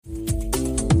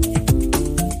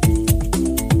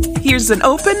Here's an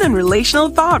open and relational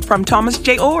thought from Thomas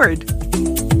J. Oord.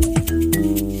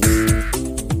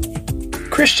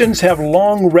 Christians have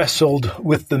long wrestled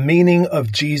with the meaning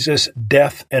of Jesus'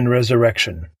 death and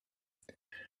resurrection.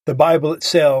 The Bible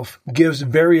itself gives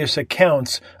various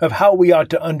accounts of how we ought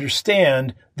to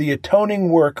understand the atoning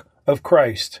work of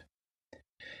Christ.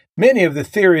 Many of the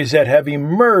theories that have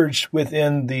emerged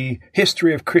within the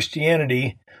history of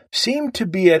Christianity seem to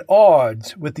be at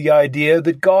odds with the idea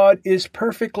that God is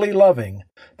perfectly loving,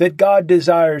 that God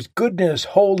desires goodness,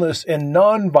 wholeness, and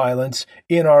nonviolence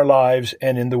in our lives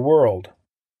and in the world.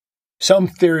 Some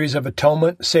theories of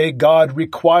atonement say God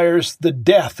requires the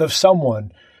death of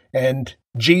someone, and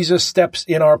Jesus steps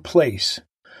in our place.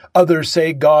 Others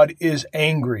say God is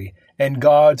angry, and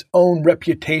God's own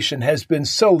reputation has been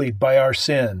sullied by our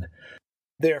sin.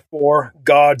 Therefore,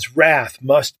 God's wrath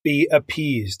must be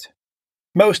appeased.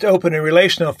 Most open and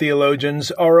relational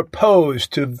theologians are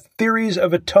opposed to theories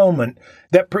of atonement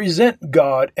that present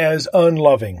God as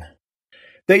unloving.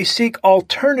 They seek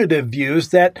alternative views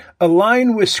that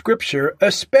align with Scripture,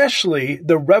 especially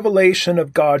the revelation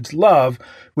of God's love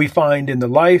we find in the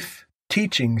life,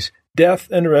 teachings, death,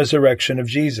 and resurrection of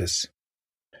Jesus.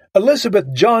 Elizabeth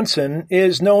Johnson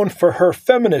is known for her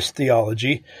feminist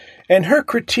theology, and her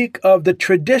critique of the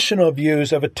traditional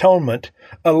views of atonement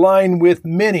align with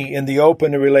many in the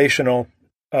open and relational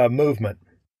movement.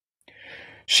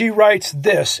 She writes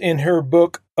this in her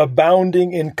book,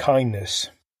 Abounding in Kindness.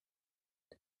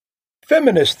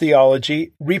 Feminist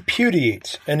theology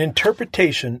repudiates an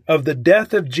interpretation of the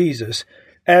death of Jesus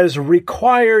as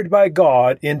required by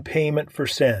God in payment for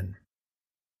sin.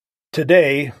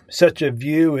 Today, such a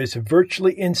view is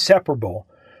virtually inseparable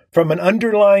from an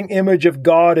underlying image of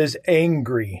God as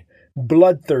angry,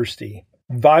 bloodthirsty,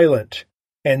 violent,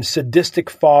 and sadistic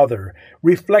father,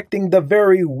 reflecting the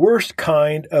very worst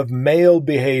kind of male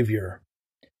behavior.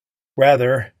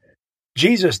 Rather,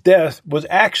 Jesus' death was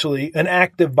actually an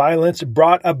act of violence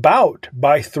brought about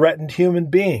by threatened human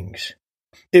beings.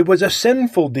 It was a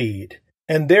sinful deed,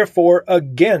 and therefore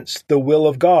against the will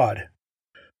of God.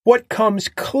 What comes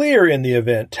clear in the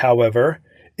event, however,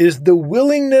 is the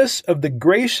willingness of the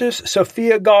gracious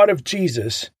Sophia God of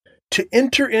Jesus to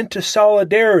enter into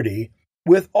solidarity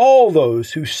with all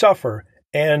those who suffer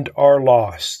and are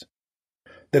lost.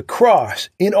 The cross,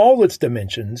 in all its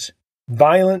dimensions,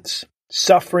 violence,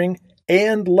 suffering,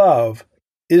 and love,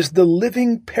 is the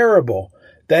living parable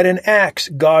that enacts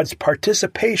God's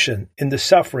participation in the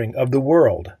suffering of the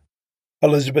world.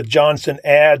 Elizabeth Johnson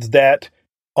adds that,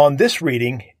 on this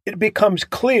reading, it becomes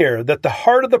clear that the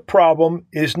heart of the problem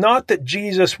is not that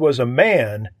Jesus was a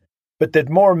man, but that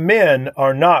more men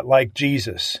are not like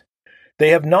Jesus.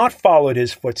 They have not followed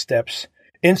his footsteps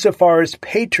insofar as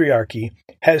patriarchy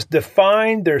has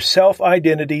defined their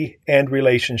self-identity and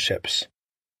relationships.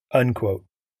 Unquote.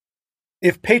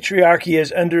 If patriarchy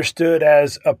is understood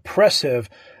as oppressive,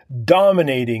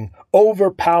 dominating,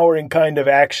 overpowering kind of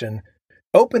action,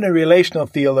 open and relational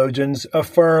theologians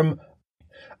affirm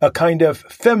a kind of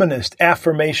feminist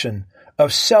affirmation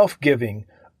of self-giving,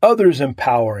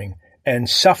 others-empowering, and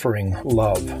suffering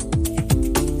love.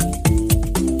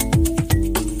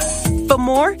 For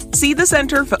more, see the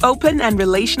Center for Open and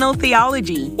Relational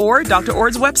Theology or Dr.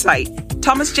 Oord's website,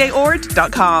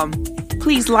 thomasjoord.com.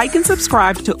 Please like and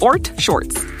subscribe to Oord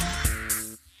Shorts.